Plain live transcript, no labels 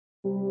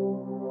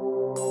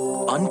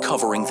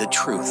uncovering the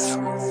truth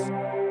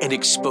and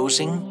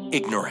exposing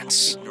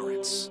ignorance.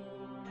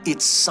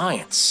 It's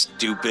science,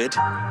 stupid.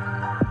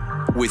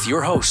 With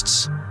your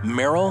hosts,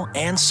 Meryl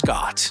and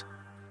Scott.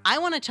 I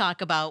want to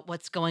talk about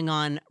what's going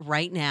on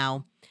right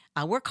now.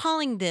 We're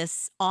calling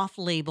this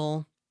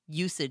off-label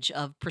usage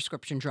of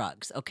prescription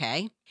drugs,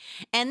 okay?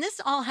 And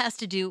this all has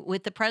to do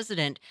with the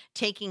president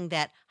taking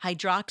that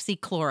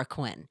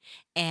hydroxychloroquine.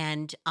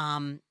 And,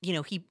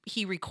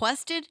 he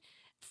requested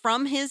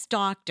from his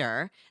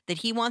doctor that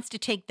he wants to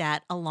take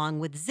that along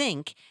with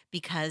zinc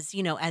because,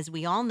 as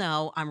we all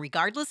know,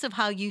 regardless of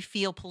how you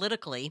feel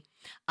politically,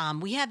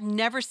 we have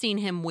never seen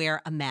him wear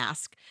a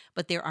mask,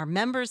 but there are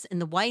members in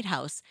the White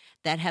House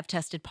that have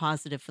tested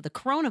positive for the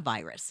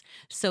coronavirus.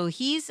 So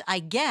he's, I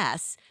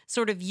guess,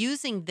 sort of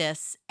using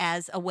this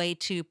as a way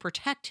to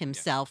protect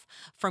himself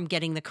from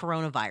getting the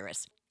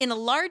coronavirus. In a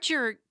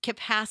larger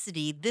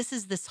capacity,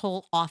 this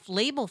whole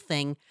off-label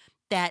thing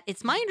that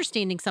it's my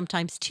understanding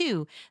sometimes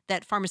too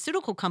that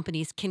pharmaceutical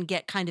companies can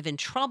get kind of in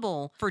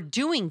trouble for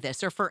doing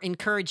this or for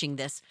encouraging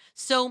this.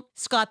 So,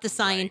 Scott, the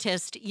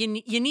scientist, you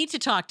need to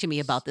talk to me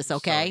about this,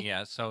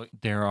 okay? So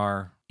there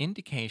are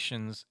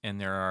indications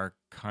and there are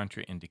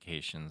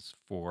contraindications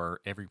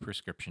for every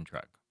prescription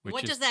drug.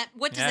 What does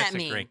that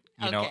mean? Great,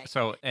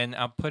 and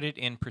I'll put it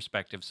in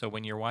perspective. So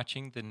when you're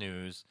watching the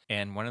news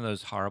and one of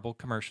those horrible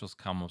commercials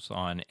comes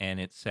on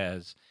and it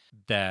says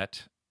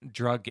that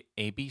drug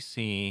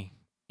ABC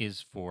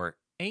is for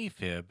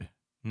AFib,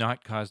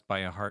 not caused by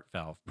a heart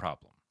valve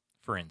problem,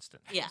 for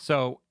instance. Yeah.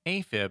 So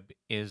AFib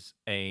is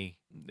a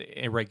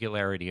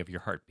irregularity of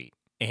your heartbeat.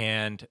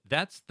 And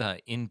that's the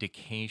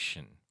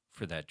indication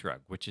for that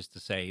drug, which is to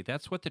say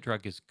that's what the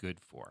drug is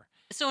good for.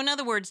 So in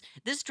other words,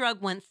 this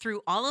drug went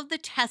through all of the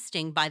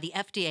testing by the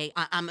FDA.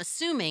 I'm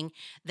assuming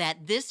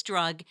that this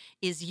drug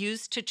is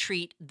used to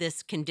treat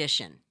this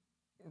condition.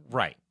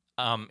 Right.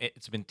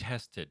 It's been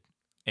tested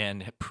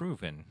and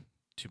proven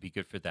to be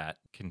good for that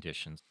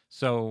conditions.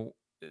 So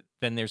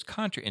then there's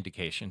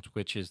contraindications,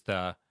 which is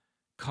the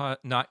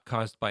not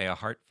caused by a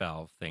heart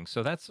valve thing.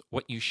 So that's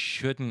what you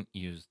shouldn't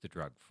use the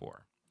drug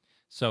for.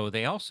 So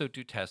they also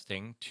do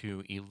testing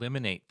to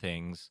eliminate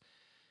things.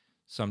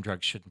 Some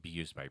drugs shouldn't be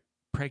used by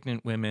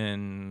pregnant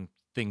women,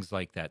 things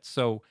like that.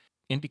 So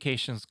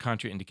indications,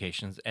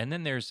 contraindications, and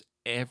then there's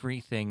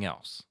everything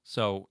else.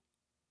 So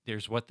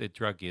there's what the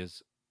drug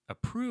is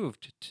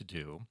approved to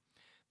do.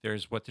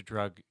 There's what the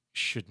drug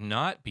should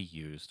not be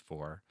used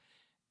for.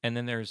 And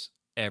then there's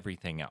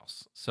everything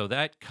else. So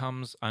that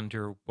comes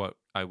under what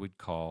I would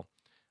call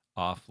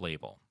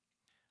off-label.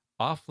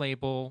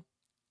 Off-label,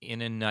 in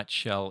a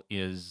nutshell,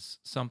 is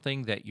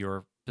something that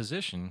your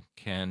physician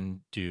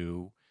can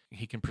do.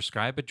 He can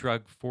prescribe a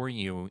drug for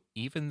you,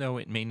 even though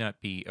it may not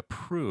be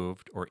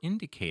approved or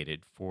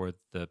indicated for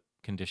the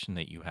condition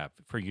that you have,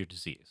 for your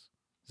disease.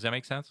 Does that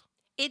make sense?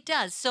 It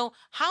does. So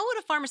how would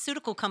a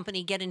pharmaceutical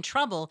company get in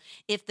trouble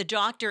if the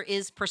doctor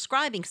is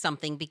prescribing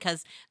something?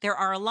 Because there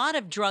are a lot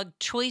of drug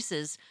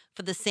choices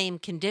for the same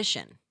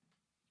condition.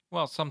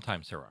 Well,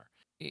 sometimes there are.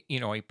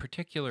 A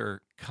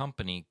particular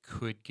company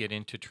could get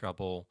into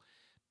trouble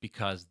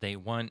because they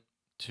want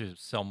to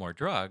sell more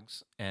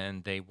drugs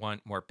and they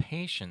want more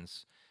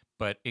patients,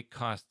 but it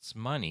costs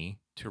money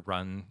to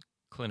run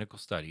clinical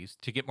studies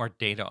to get more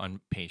data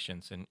on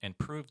patients and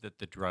prove that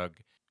the drug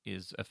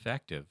is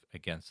effective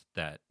against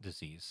that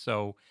disease.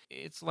 So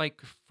it's like,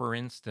 for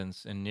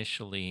instance,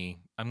 initially,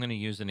 I'm going to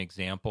use an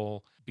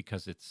example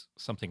because it's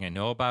something I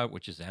know about,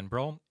 which is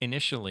Enbrel.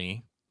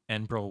 Initially,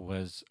 Enbrel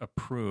was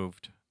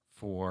approved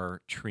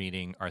for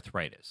treating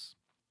arthritis.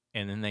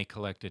 And then they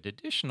collected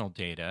additional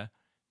data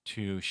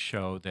to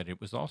show that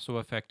it was also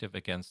effective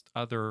against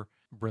other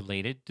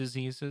related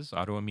diseases,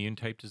 autoimmune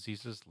type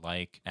diseases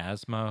like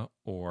asthma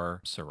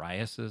or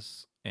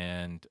psoriasis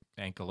and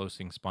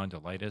ankylosing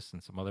spondylitis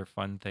and some other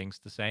fun things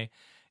to say.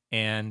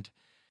 And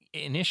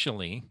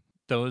initially,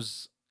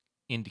 those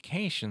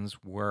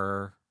indications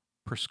were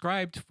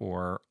prescribed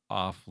for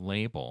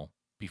off-label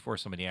before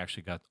somebody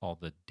actually got all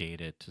the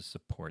data to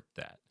support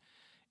that.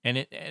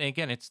 And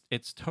again,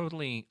 it's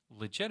totally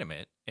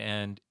legitimate,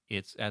 and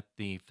it's at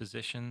the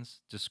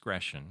physician's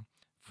discretion.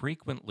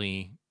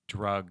 Frequently,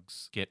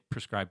 drugs get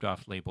prescribed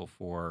off-label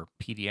for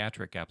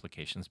pediatric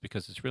applications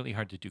because it's really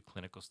hard to do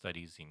clinical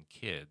studies in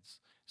kids.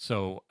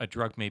 So a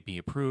drug may be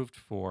approved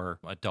for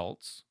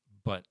adults,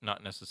 but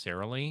not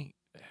necessarily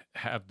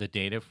have the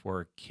data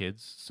for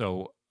kids.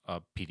 So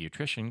a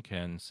pediatrician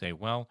can say,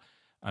 well,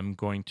 I'm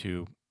going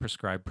to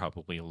prescribe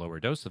probably a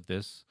lower dose of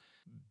this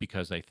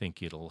because I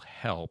think it'll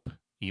help,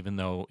 even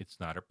though it's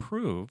not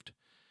approved.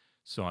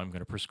 So I'm going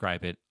to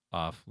prescribe it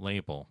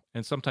off-label.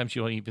 And sometimes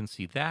you'll even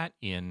see that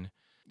in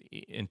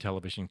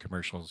television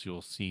commercials.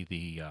 You'll see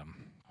the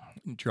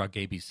drug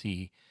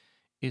ABC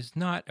is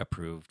not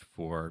approved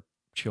for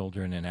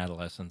children and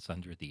adolescents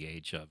under the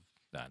age of,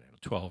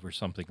 12 or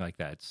something like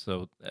that.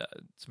 So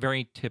it's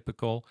very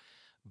typical,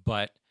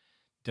 but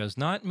does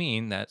not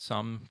mean that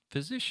some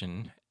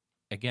physician,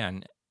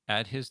 again,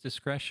 at his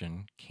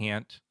discretion,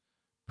 can't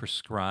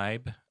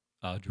prescribe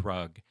a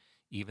drug,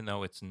 even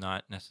though it's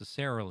not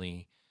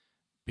necessarily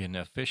been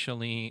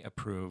officially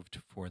approved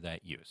for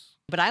that use.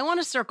 But I want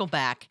to circle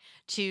back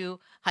to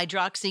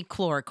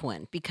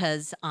hydroxychloroquine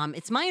because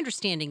it's my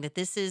understanding that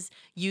this is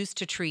used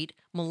to treat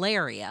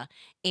malaria.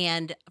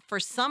 And for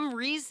some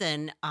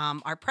reason,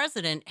 our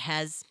president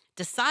has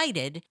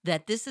decided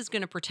that this is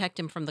going to protect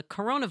him from the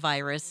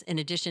coronavirus in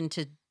addition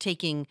to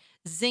taking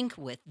zinc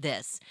with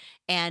this.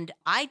 And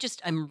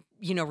I'm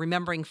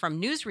remembering from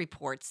news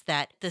reports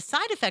that the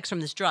side effects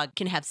from this drug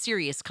can have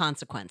serious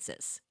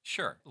consequences.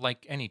 Sure,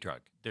 like any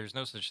drug, there's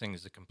no such thing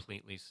as a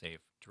completely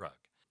safe drug.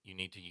 You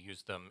need to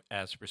use them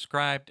as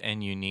prescribed,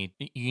 and you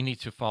need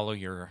to follow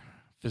your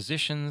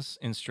physician's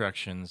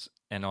instructions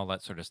and all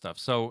that sort of stuff.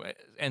 So,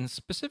 and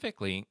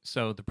specifically,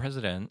 so the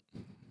president,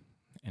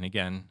 and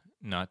again,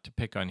 not to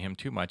pick on him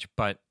too much,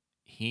 but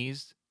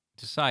he's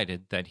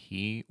decided that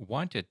he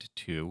wanted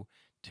to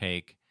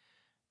take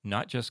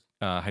not just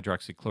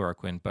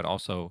hydroxychloroquine, but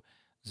also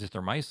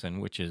zithromycin,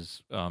 which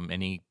is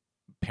any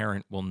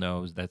parent will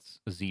know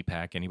that's a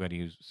Z-Pak. Anybody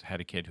who's had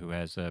a kid who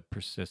has a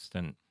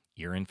persistent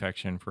ear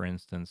infection, for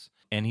instance.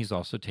 And he's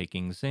also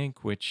taking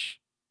zinc, which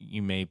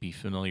you may be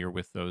familiar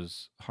with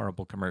those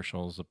horrible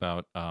commercials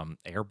about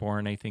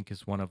Airborne, I think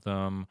is one of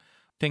them.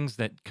 Things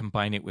that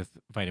combine it with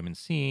vitamin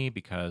C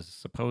because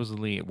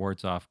supposedly it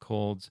wards off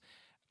colds.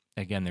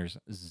 Again, there's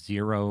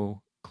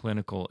zero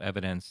clinical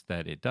evidence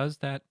that it does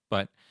that,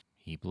 but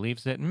he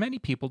believes it, and many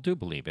people do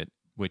believe it,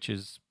 which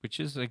is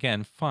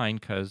again fine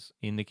because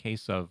in the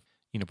case of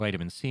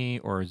vitamin C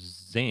or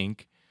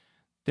zinc,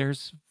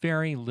 there's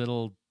very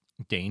little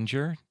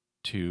danger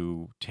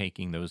to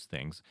taking those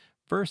things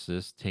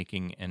versus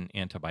taking an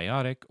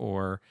antibiotic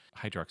or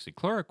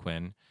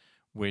hydroxychloroquine,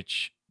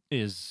 which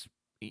is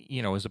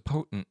a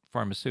potent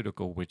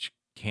pharmaceutical which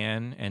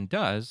can and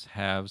does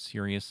have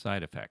serious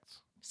side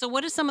effects. So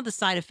what are some of the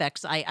side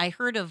effects? I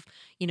heard of,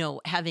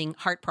 having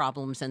heart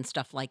problems and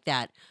stuff like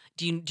that.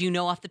 Do you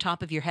know off the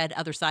top of your head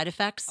other side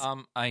effects?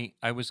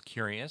 I was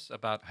curious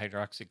about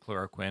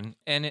hydroxychloroquine,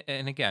 and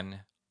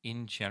again,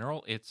 in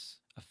general, it's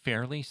a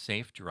fairly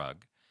safe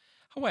drug.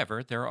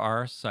 However, there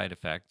are side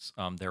effects.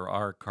 There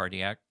are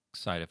cardiac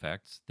side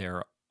effects.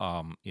 There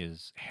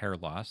is hair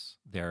loss.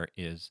 There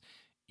is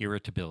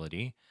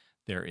irritability.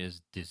 There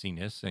is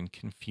dizziness and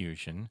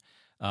confusion.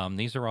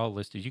 These are all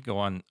listed. You go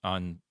on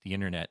the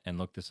internet and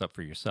look this up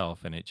for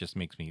yourself, and it just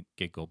makes me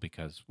giggle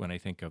because when I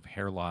think of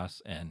hair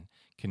loss and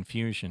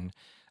confusion,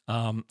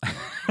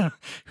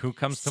 who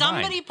comes to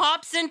mind? Somebody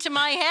pops into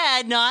my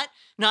head, not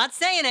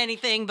saying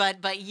anything,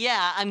 but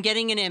yeah, I'm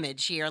getting an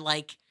image here.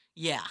 Like,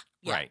 yeah.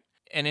 Right.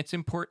 And it's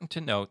important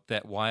to note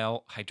that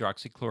while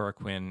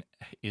hydroxychloroquine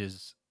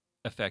is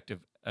effective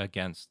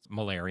against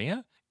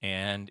malaria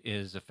and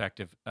is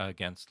effective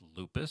against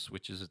lupus,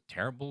 which is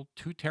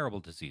two terrible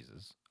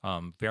diseases,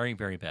 very,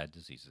 very bad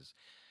diseases.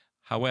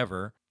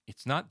 However,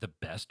 it's not the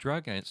best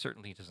drug, and it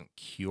certainly doesn't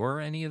cure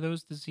any of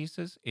those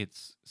diseases.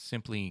 It's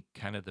simply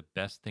kind of the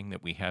best thing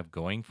that we have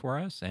going for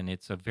us, and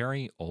it's a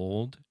very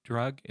old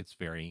drug. It's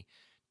very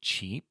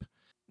cheap.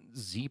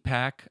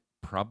 Z-Pak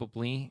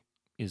probably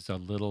is a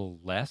little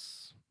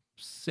less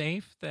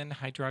safe than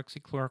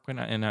hydroxychloroquine,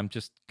 and I'm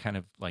just kind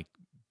of like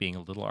being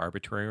a little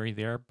arbitrary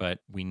there, but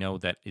we know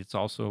that it's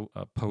also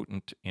a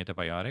potent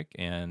antibiotic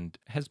and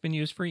has been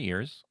used for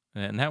years.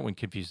 And that one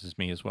confuses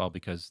me as well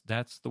because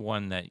that's the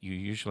one that you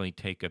usually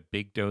take a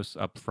big dose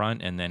up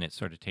front and then it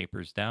sort of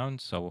tapers down.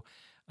 So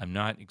I'm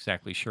not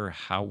exactly sure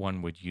how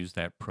one would use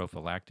that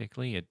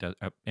prophylactically. It does,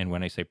 and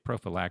when I say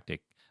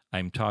prophylactic,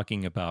 I'm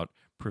talking about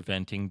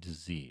preventing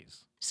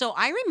disease. So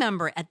I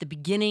remember at the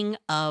beginning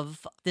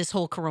of this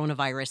whole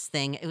coronavirus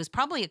thing, it was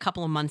probably a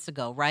couple of months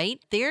ago, right?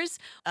 There's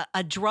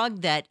a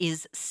drug that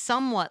is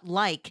somewhat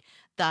like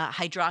the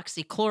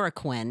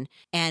hydroxychloroquine,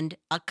 and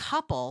a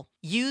couple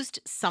used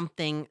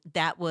something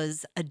that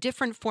was a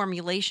different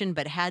formulation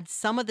but had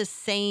some of the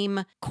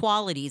same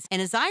qualities.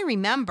 And as I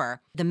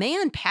remember, the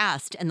man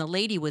passed and the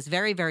lady was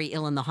very, very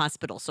ill in the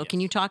hospital. So Can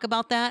you talk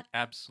about that?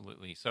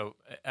 Absolutely. So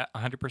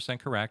 100%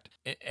 correct.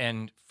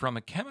 And from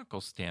a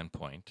chemical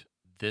standpoint,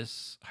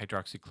 this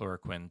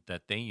hydroxychloroquine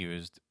that they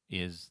used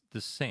is the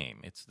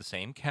same. It's the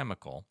same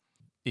chemical.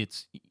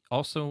 It's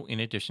also, in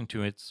addition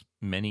to its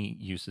many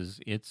uses,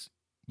 it's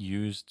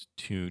used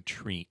to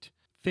treat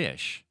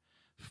fish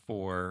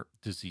for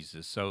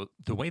diseases. So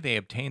the way they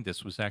obtained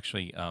this was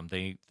actually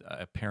they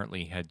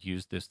apparently had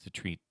used this to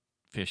treat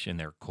fish in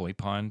their koi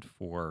pond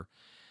for,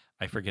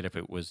 I forget if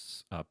it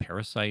was a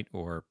parasite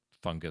or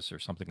fungus or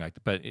something like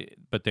that,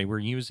 but they were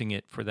using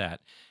it for that.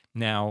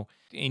 Now,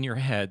 in your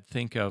head,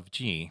 think of,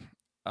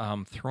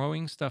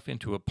 throwing stuff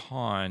into a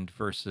pond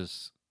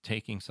versus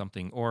taking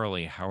something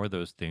orally, how are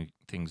those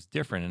things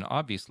different? And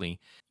obviously,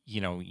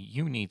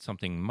 you need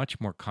something much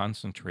more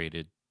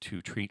concentrated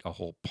to treat a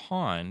whole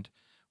pond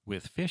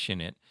with fish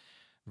in it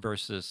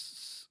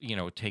versus,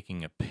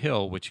 taking a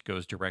pill which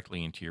goes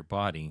directly into your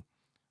body.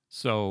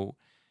 So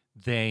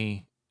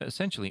they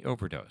essentially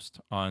overdosed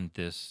on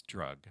this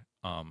drug,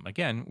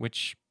 again,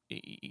 which,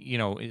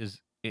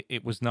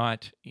 it was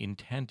not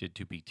intended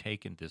to be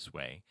taken this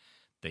way.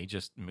 They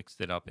just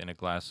mixed it up in a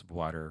glass of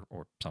water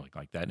or something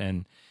like that.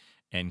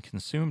 and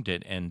consumed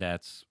it, and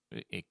that's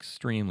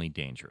extremely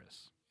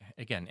dangerous.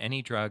 Again,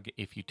 any drug,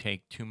 if you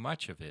take too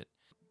much of it,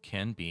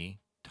 can be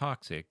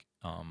toxic.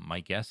 My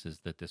guess is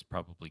that this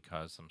probably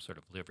caused some sort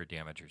of liver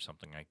damage or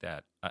something like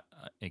that.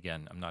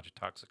 Again, I'm not a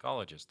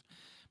toxicologist,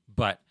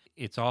 but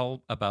it's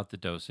all about the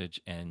dosage,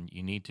 and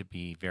you need to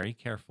be very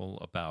careful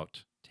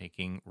about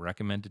taking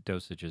recommended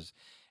dosages.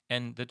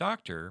 And the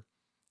doctor,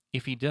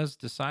 if he does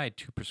decide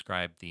to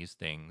prescribe these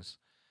things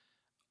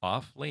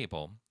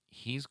off-label,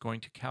 he's going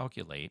to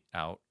calculate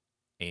out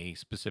a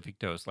specific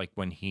dose. Like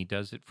when he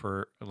does it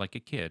for like a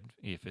kid,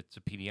 if it's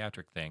a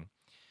pediatric thing,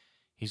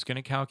 he's going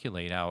to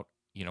calculate out,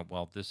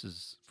 well, this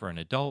is for an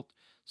adult,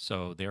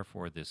 so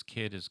therefore this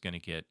kid is going to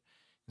get,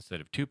 instead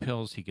of 2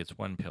 pills, he gets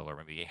 1 pill or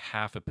maybe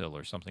half a pill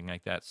or something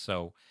like that.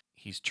 So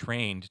he's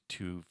trained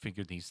to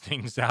figure these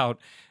things out.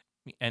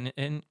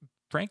 And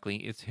frankly,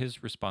 it's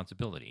his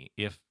responsibility.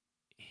 If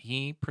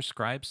he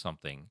prescribes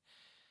something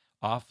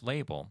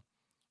off-label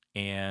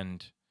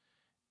and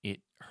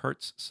it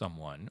hurts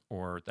someone,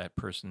 or that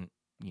person,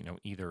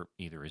 either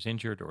is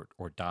injured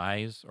or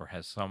dies or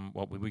has some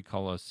what we would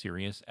call a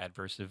serious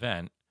adverse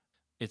event,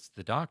 it's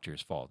the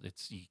doctor's fault.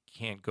 You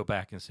can't go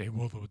back and say,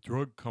 well, the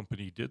drug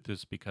company did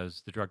this,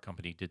 because the drug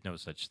company did no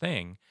such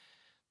thing.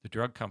 The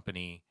drug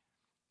company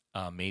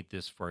made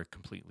this for a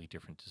completely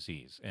different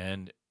disease.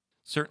 And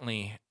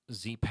certainly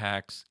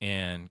Z-Paks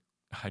and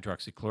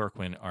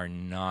hydroxychloroquine are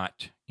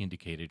not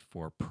indicated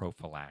for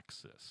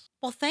prophylaxis.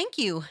 Well, thank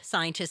you,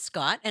 scientist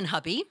Scott and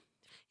hubby.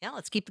 Yeah,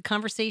 let's keep the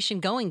conversation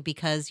going,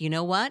 because you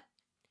know what?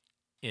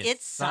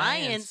 It's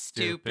science,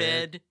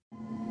 stupid.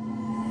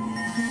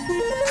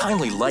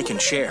 Kindly like and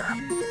share,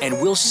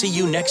 and we'll see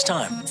you next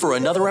time for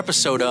another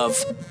episode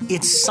of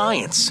It's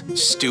Science,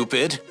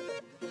 Stupid.